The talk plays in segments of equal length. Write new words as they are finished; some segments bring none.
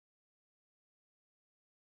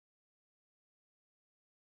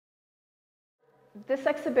This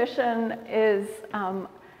exhibition is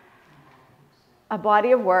a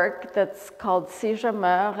body of work that's called Si je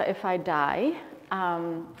meurs, If I Die,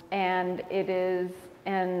 and it is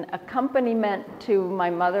an accompaniment to my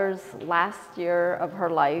mother's last year of her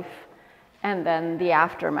life and then the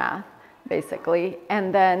aftermath, basically.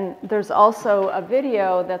 And then there's also a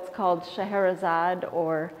video that's called Scheherazade,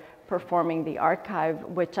 or Performing the Archive,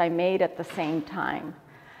 which I made at the same time.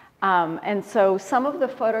 And so some of the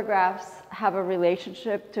photographs have a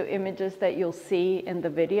relationship to images that you'll see in the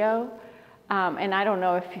video. And I don't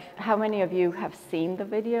know how many of you have seen the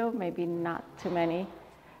video, maybe not too many.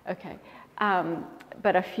 Okay,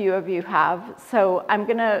 but a few of you have. So I'm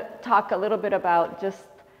gonna talk a little bit about just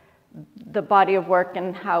the body of work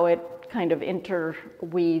and how it kind of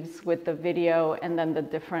interweaves with the video and then the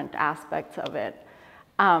different aspects of it.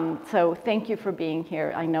 So thank you for being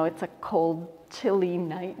here. I know it's a cold, chilly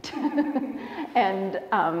night, and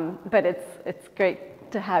but it's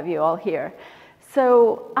great to have you all here.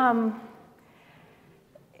 So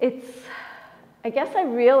I guess I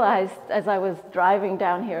realized as I was driving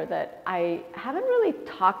down here that I haven't really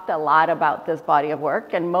talked a lot about this body of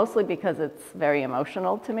work, and mostly because it's very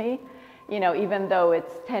emotional to me. You know, even though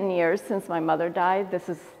it's 10 years since my mother died, this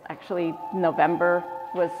is actually November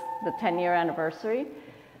was the 10-year anniversary.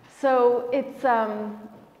 So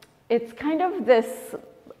it's kind of this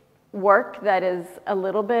work that is a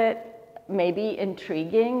little bit maybe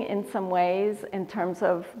intriguing in some ways in terms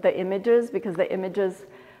of the images, because the images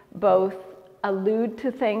both allude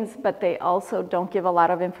to things, but they also don't give a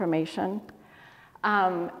lot of information.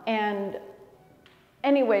 And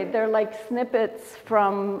anyway, they're like snippets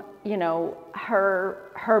from, you know,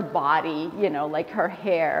 her body, you know, like her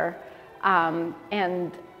hair,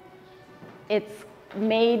 and it's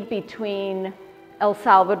made between El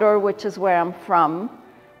Salvador, which is where I'm from,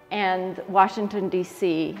 and Washington,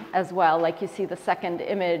 D.C. as well. Like you see, the second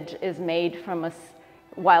image is made from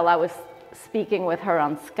while I was speaking with her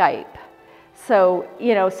on Skype. So,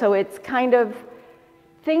 you know, so it's kind of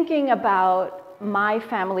thinking about my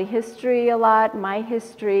family history a lot, my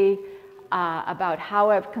history, about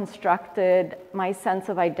how I've constructed my sense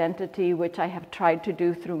of identity, which I have tried to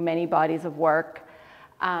do through many bodies of work,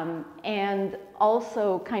 and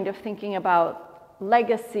also kind of thinking about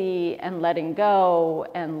legacy and letting go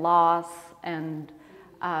and loss and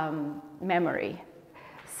memory.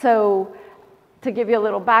 So to give you a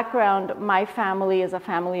little background, my family is a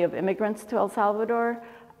family of immigrants to El Salvador.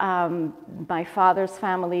 My father's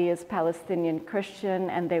family is Palestinian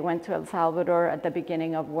Christian, and they went to El Salvador at the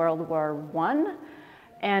beginning of World War I.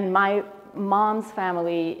 And my mom's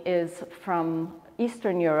family is from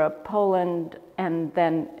Eastern Europe, Poland, and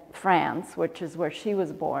then France, which is where she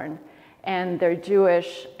was born. And they're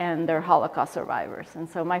Jewish and they're Holocaust survivors. And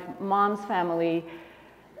so my mom's family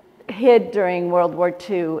hid during World War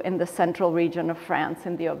II in the central region of France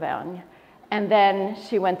in the Auvergne. And then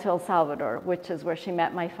she went to El Salvador, which is where she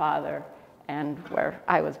met my father and where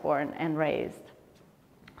I was born and raised.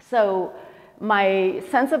 So my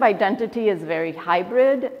sense of identity is very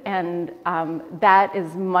hybrid, and that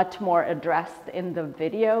is much more addressed in the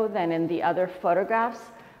video than in the other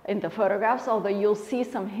photographs. Although you'll see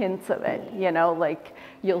some hints of it, you know, like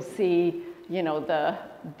you'll see, you know,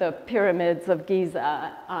 the pyramids of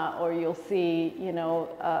Giza, or you'll see, you know,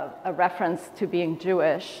 a reference to being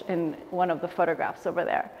Jewish in one of the photographs over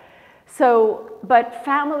there. So, but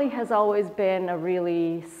family has always been a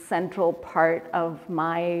really central part of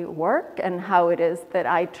my work and how it is that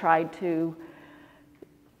I try to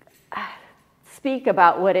speak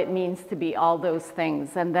about what it means to be all those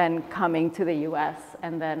things, and then coming to the US,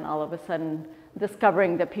 and then all of a sudden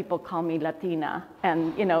discovering that people call me Latina.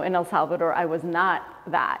 And, you know, in El Salvador, I was not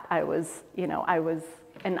that. I was, you know, I was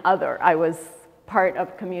an other. I was part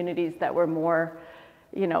of communities that were more,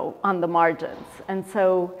 you know, on the margins. And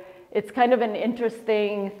so it's kind of an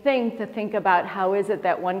interesting thing to think about, how is it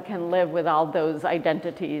that one can live with all those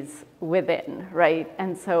identities within, right?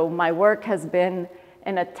 And so my work has been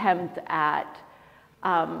an attempt at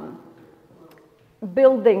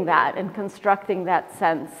building that and constructing that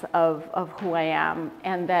sense of who I am.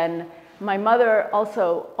 And then my mother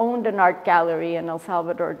also owned an art gallery in El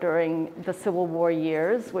Salvador during the Civil War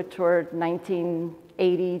years, which were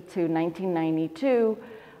 1980 to 1992.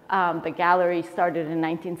 The gallery started in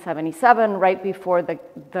 1977, right before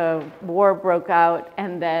the war broke out,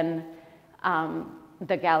 and then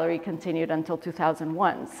the gallery continued until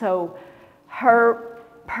 2001. So her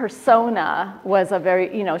persona was a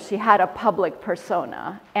very, you know, she had a public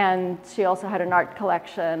persona, and she also had an art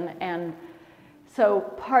collection. And so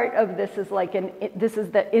part of this is like this is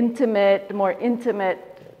the intimate, more intimate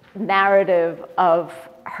narrative of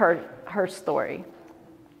her her story,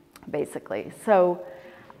 basically. So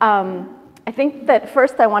I think that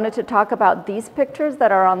first I wanted to talk about these pictures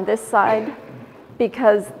that are on this side,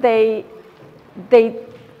 because they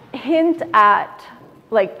hint at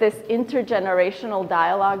like this intergenerational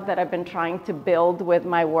dialogue that I've been trying to build with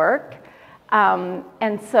my work.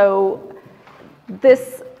 And so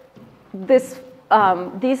these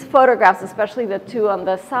photographs, especially the two on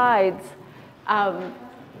the sides,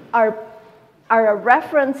 are a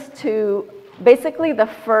reference to basically the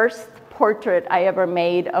first portrait I ever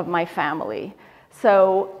made of my family.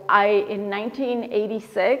 So in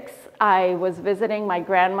 1986, I was visiting my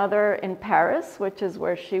grandmother in Paris, which is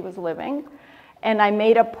where she was living. And I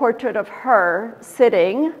made a portrait of her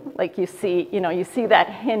sitting, like you see that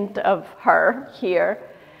hint of her here,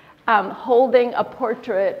 holding a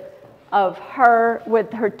portrait of her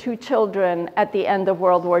with her two children at the end of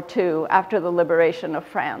World War II, after the liberation of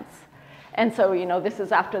France. And so, this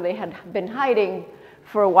is after they had been hiding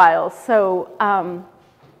for a while. So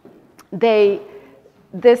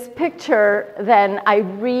this picture, then I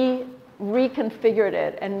reconfigured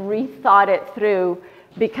it and rethought it through,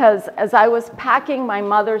 because as I was packing my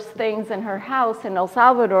mother's things in her house in El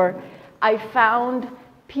Salvador, I found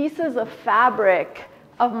pieces of fabric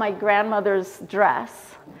of my grandmother's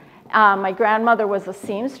dress. My grandmother was a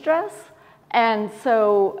seamstress, and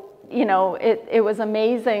so it was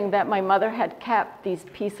amazing that my mother had kept these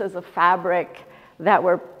pieces of fabric that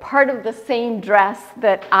were part of the same dress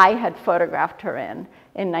that I had photographed her in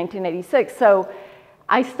 1986. So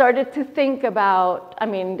I started to think about,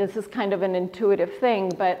 this is kind of an intuitive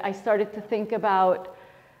thing, but I started to think about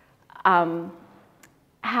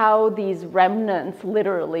how these remnants,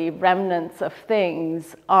 literally remnants of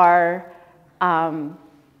things, are kind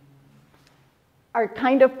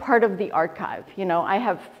of part of the archive.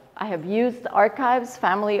 I have used archives,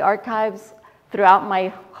 family archives, throughout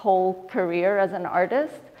my whole career as an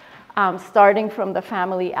artist, starting from the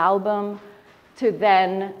family album to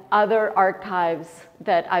then other archives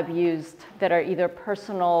that I've used that are either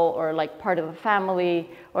personal or like part of the family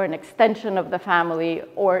or an extension of the family,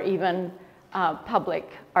 or even public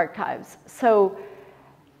archives. So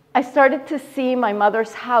I started to see my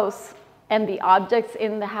mother's house and the objects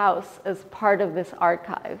in the house as part of this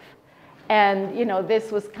archive. And this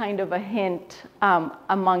was kind of a hint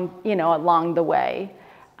along the way.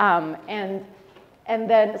 And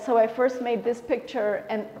then, so I first made this picture,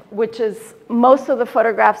 which is most of the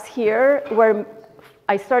photographs here, where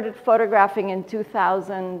I started photographing in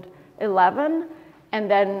 2011, and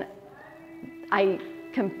then I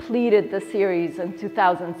completed the series in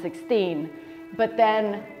 2016. But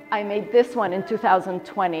then I made this one in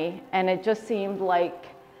 2020, and it just seemed like,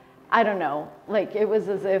 I don't know, like it was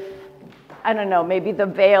as if, I don't know, maybe the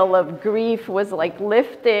veil of grief was like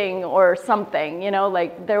lifting or something,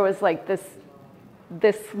 like there was like this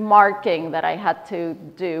marking that I had to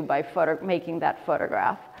do by making that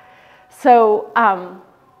photograph. So,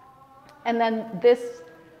 and then this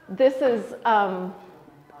is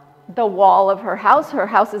the wall of her house. Her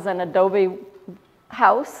house is an adobe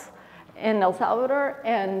house in El Salvador,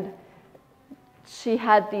 and she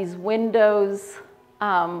had these windows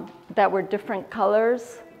that were different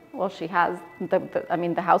colors. Well, she has,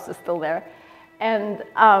 the house is still there. And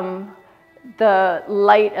the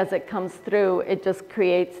light, as it comes through, it just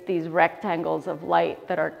creates these rectangles of light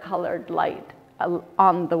that are colored light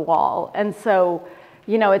on the wall. And so,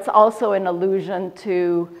 it's also an allusion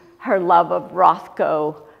to her love of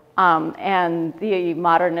Rothko and the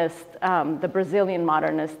modernist, the Brazilian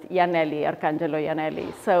modernist, Janelli, Arcangelo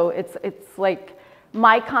Janelli. So it's like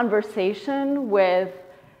my conversation with,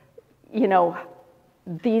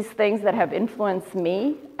 these things that have influenced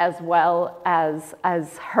me, as well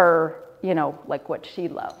as her, like what she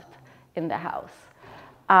loved in the house.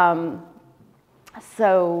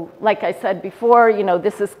 So like I said before,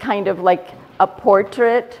 this is kind of like a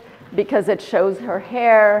portrait because it shows her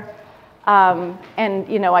hair. And,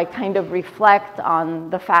 I kind of reflect on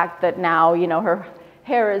the fact that now, her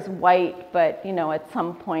hair is white, but, at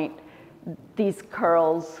some point, these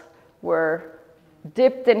curls were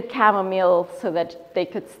dipped in chamomile so that they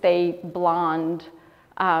could stay blonde.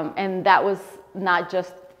 And that was not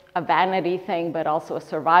just a vanity thing, but also a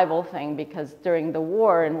survival thing, because during the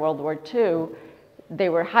war in World War II, they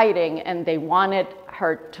were hiding and they wanted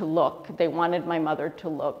they wanted my mother to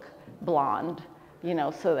look blonde,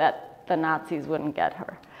 so that the Nazis wouldn't get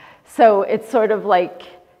her. So it's sort of like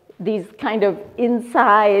these kind of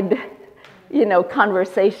inside,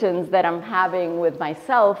 conversations that I'm having with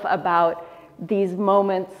myself about these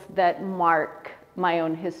moments that mark my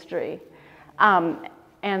own history.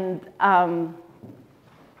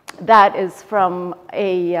 That is from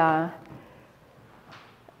a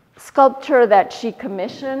sculpture that she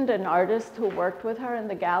commissioned an artist who worked with her in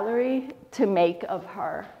the gallery to make of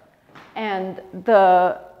her. And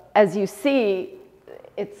as you see,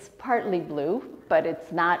 it's partly blue, but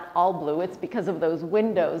it's not all blue. It's because of those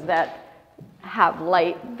windows that have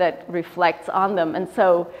light that reflects on them. And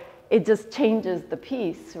so it just changes the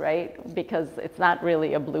piece, right? Because it's not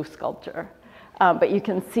really a blue sculpture. But you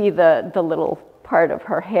can see the little part of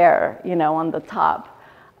her hair, you know, on the top.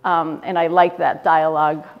 And I like that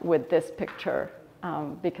dialogue with this picture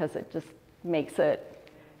because it just makes it,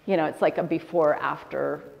 you know, it's like a before,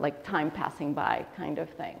 after, like time passing by kind of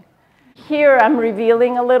thing. Here I'm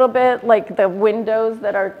revealing a little bit, like the windows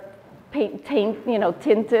that are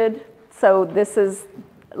tinted. So this is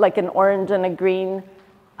like an orange and a green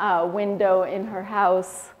window in her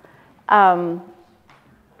house. And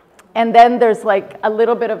then there's like a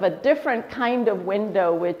little bit of a different kind of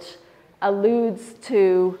window which alludes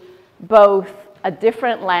to both a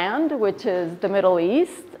different land, which is the Middle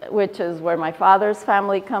East, which is where my father's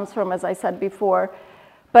family comes from, as I said before,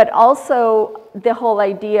 but also the whole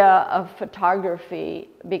idea of photography,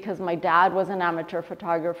 because my dad was an amateur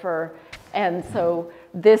photographer. And so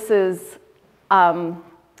this is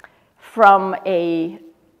from a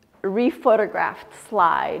rephotographed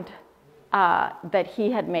slide that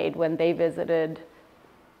he had made when they visited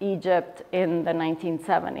Egypt in the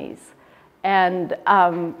 1970s. And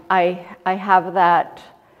I have that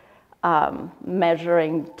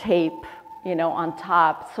measuring tape, you know, on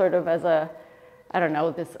top, sort of as a, I don't know,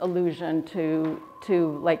 this allusion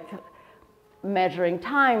to like measuring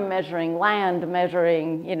time, measuring land,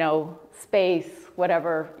 measuring, you know, space,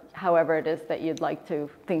 whatever, however it is that you'd like to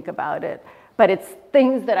think about it. But it's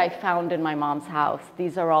things that I found in my mom's house.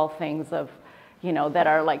 These are all things of, you know, that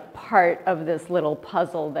are like part of this little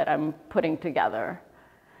puzzle that I'm putting together.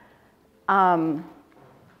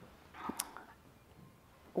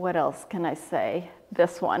 What else can I say?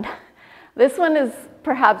 This one. This one is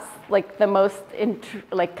perhaps like the most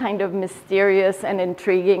like kind of mysterious and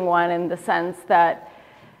intriguing one, in the sense that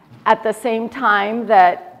at the same time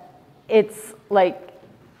that it's like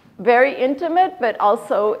very intimate, but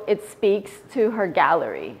also it speaks to her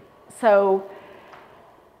gallery. So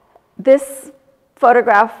this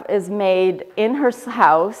photograph is made in her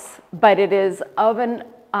house, but it is of an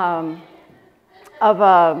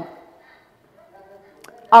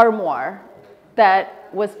armoire that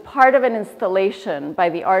was part of an installation by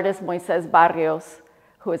the artist Moises Barrios,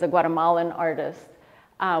 who is a Guatemalan artist,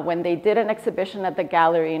 when they did an exhibition at the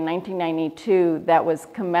Gallery in 1992 that was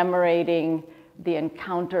commemorating the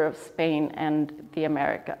encounter of Spain and the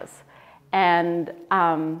Americas. And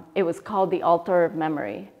it was called the Altar of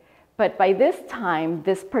Memory. But by this time,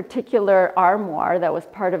 this particular armoire that was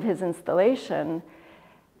part of his installation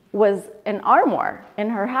was an armoire in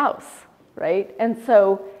her house, right? And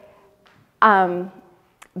so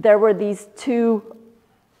there were these two,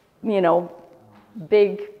 you know,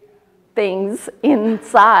 big things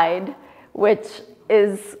inside, which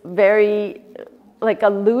is very like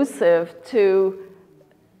elusive to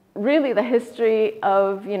really the history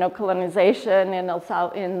of, you know, colonization in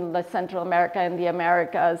Central America and the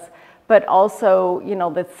Americas, but also, you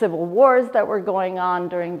know, the civil wars that were going on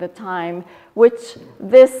during the time, which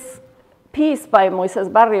this piece by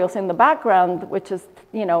Moises Barrios in the background, which is,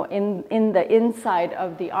 you know, in the inside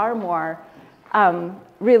of the armoire,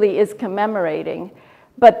 really is commemorating.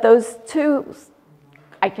 But those two,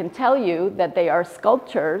 I can tell you that they are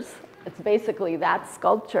sculptures. It's basically that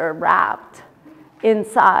sculpture wrapped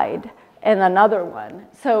inside and another one.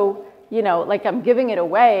 So, you know, like I'm giving it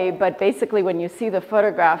away, but basically when you see the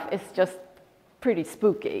photograph, it's just pretty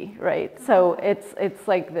spooky, right? So it's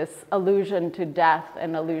like this allusion to death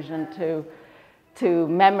and allusion to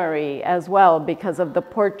memory as well, because of the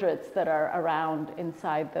portraits that are around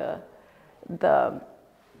inside the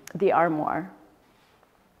armoire.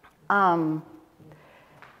 And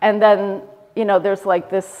then, you know, there's like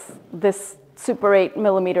this Super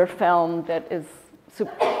 8mm film that is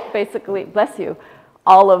basically, bless you,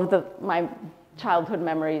 all of my childhood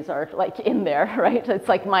memories are like in there, right? It's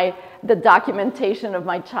like the documentation of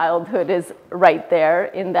my childhood is right there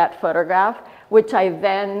in that photograph, which I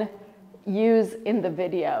then use in the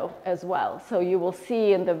video as well. So you will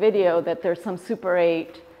see in the video that there's some Super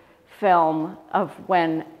 8 film of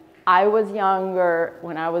when I was younger,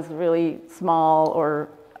 when I was really small, or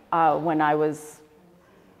when I was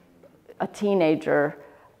a teenager,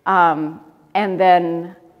 and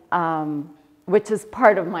then which is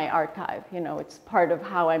part of my archive. You know, it's part of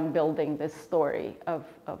how I'm building this story of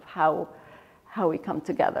how we come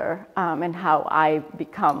together and how I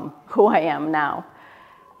become who I am now.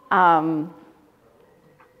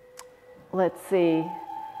 Let's see.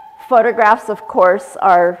 Photographs, of course,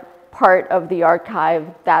 are part of the archive.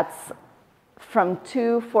 That's from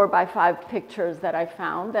 2 4x5 pictures that I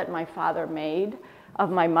found that my father made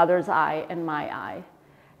of my mother's eye and my eye.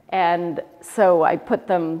 And so I put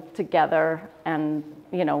them together and,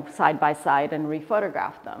 you know, side by side and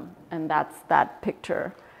rephotographed them. And that's that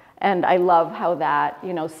picture. And I love how that,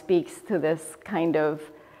 you know, speaks to this kind of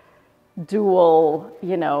dual,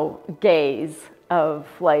 you know, gaze of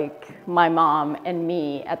like my mom and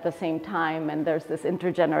me at the same time, and there's this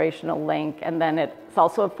intergenerational link. And then it's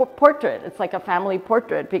also a portrait. It's like a family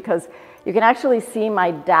portrait because you can actually see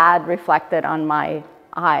my dad reflected on my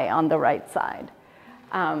eye on the right side.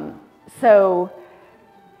 So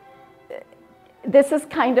this is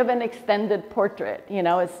kind of an extended portrait, you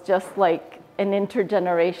know, it's just like an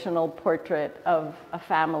intergenerational portrait of a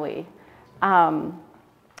family.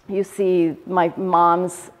 You see my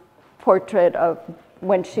mom's portrait of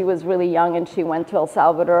when she was really young and she went to El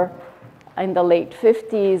Salvador in the late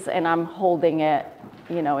 50s, and I'm holding it,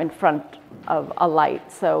 you know, in front of a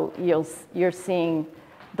light. So you're seeing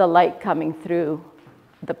the light coming through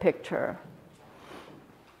the picture.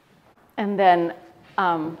 And then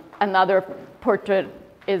another portrait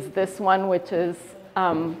is this one, which is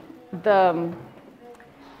a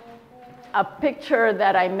picture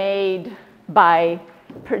that I made by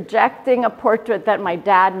projecting a portrait that my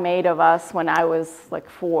dad made of us when I was like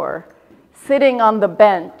 4, sitting on the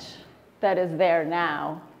bench that is there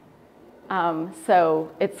now.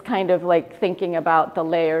 So it's kind of like thinking about the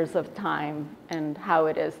layers of time and how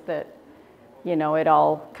it is that, you know, it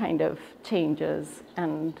all kind of changes.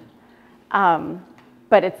 And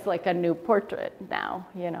but it's like a new portrait now,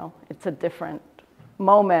 you know, it's a different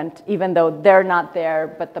moment, even though they're not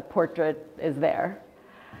there, but the portrait is there.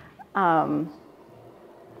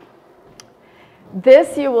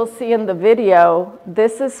 This you will see in the video.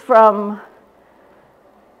 This is from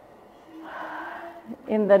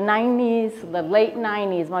in the 90s, the late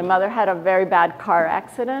 90s. My mother had a very bad car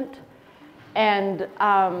accident, and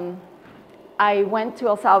I went to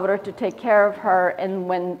El Salvador to take care of her, and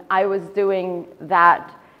when I was doing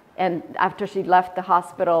that, and after she left the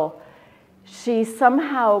hospital, she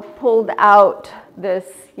somehow pulled out this,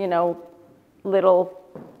 you know, little,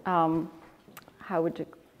 how would you,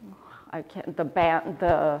 I can't, the band,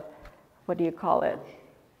 the, what do you call it?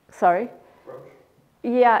 Sorry? Brooch.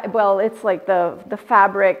 Yeah, well, it's like the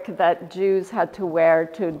fabric that Jews had to wear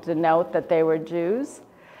to denote that they were Jews.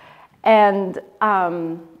 And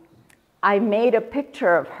I made a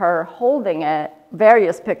picture of her holding it,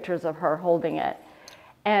 various pictures of her holding it.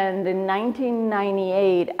 And in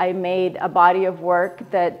 1998, I made a body of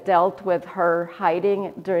work that dealt with her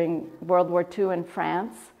hiding during World War II in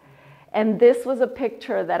France. And this was a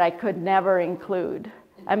picture that I could never include.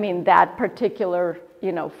 I mean, that particular,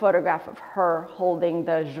 you know, photograph of her holding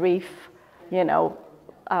the juif, you know,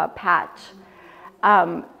 patch.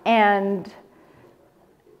 And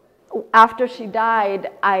after she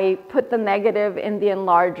died, I put the negative in the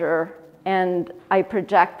enlarger and I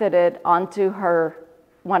projected it onto her,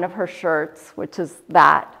 one of her shirts, which is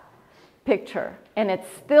that picture. And it's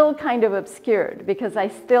still kind of obscured because I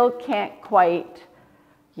still can't quite,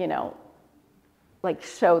 you know, like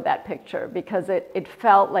show that picture because it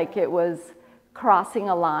felt like it was crossing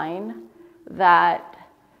a line that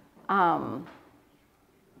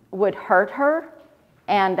would hurt her,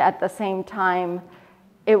 and at the same time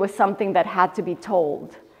it was something that had to be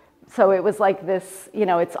told. So it was like this, you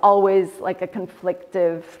know, it's always like a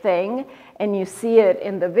conflictive thing, and you see it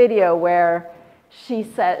in the video where she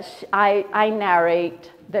says, I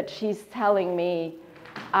narrate that she's telling me,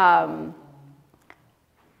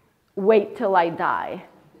 wait till I die.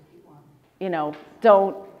 You know,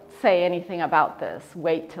 don't say anything about this,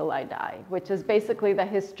 wait till I die, which is basically the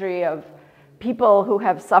history of people who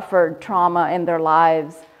have suffered trauma in their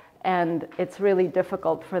lives, and it's really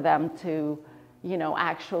difficult for them to, you know,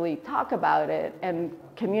 actually talk about it and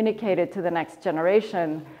communicate it to the next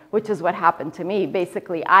generation, which is what happened to me.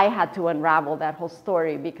 Basically, I had to unravel that whole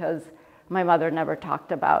story because my mother never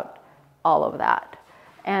talked about all of that.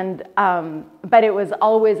 And, but it was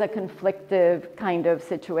always a conflictive kind of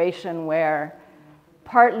situation where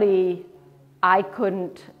partly I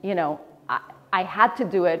couldn't, you know, I had to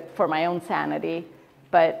do it for my own sanity,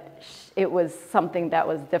 but it was something that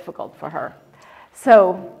was difficult for her.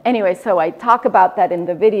 So anyway, so I talk about that in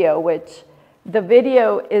the video, which the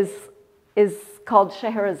video is called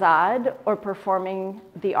Scheherazade, or Performing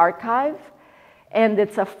the Archive, and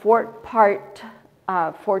it's a 4-part,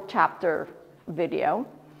 4-chapter video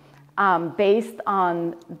based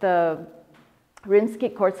on the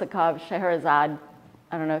Rimsky-Korsakov Scheherazade.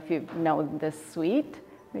 I don't know if you know this suite.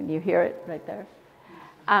 You hear it right there.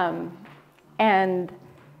 And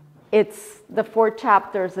it's the 4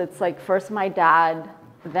 chapters. It's like first my dad,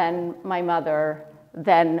 then my mother,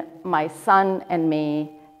 then my son and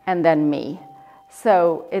me, and then me.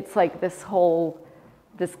 So it's like this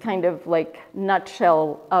kind of like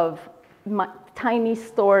nutshell of tiny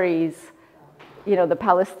stories, you know, the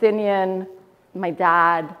Palestinian, my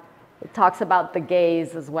dad. It talks about the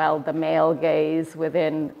gaze as well, the male gaze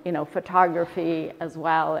within, you know, photography as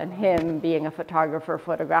well, and him being a photographer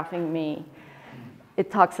photographing me. It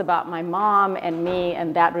talks about my mom and me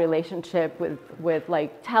and that relationship with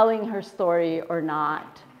like telling her story or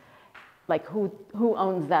not, like who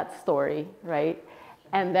owns that story, right?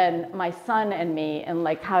 And then my son and me, and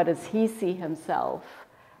like how does he see himself,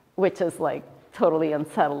 which is like totally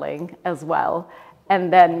unsettling as well.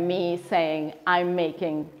 And then me saying, I'm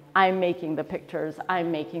making the pictures,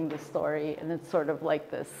 I'm making the story, and it's sort of like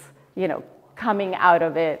this, you know, coming out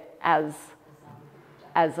of it as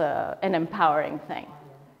an empowering thing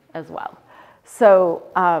as well. So,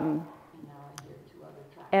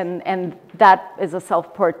 and that is a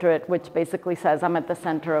self-portrait which basically says I'm at the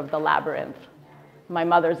center of the labyrinth. My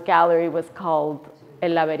mother's gallery was called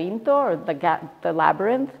El Laberinto, or the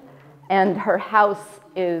labyrinth, and her house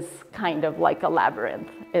is kind of like a labyrinth.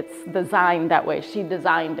 It's designed that way. She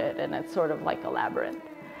designed it, and it's sort of like a labyrinth.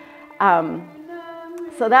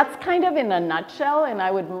 So that's kind of in a nutshell, and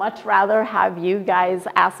I would much rather have you guys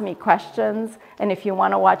ask me questions. And if you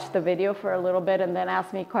want to watch the video for a little bit and then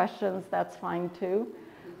ask me questions, that's fine too.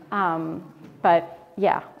 But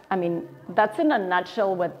yeah, I mean, that's in a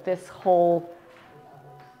nutshell what this whole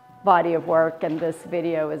body of work and this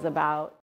video is about.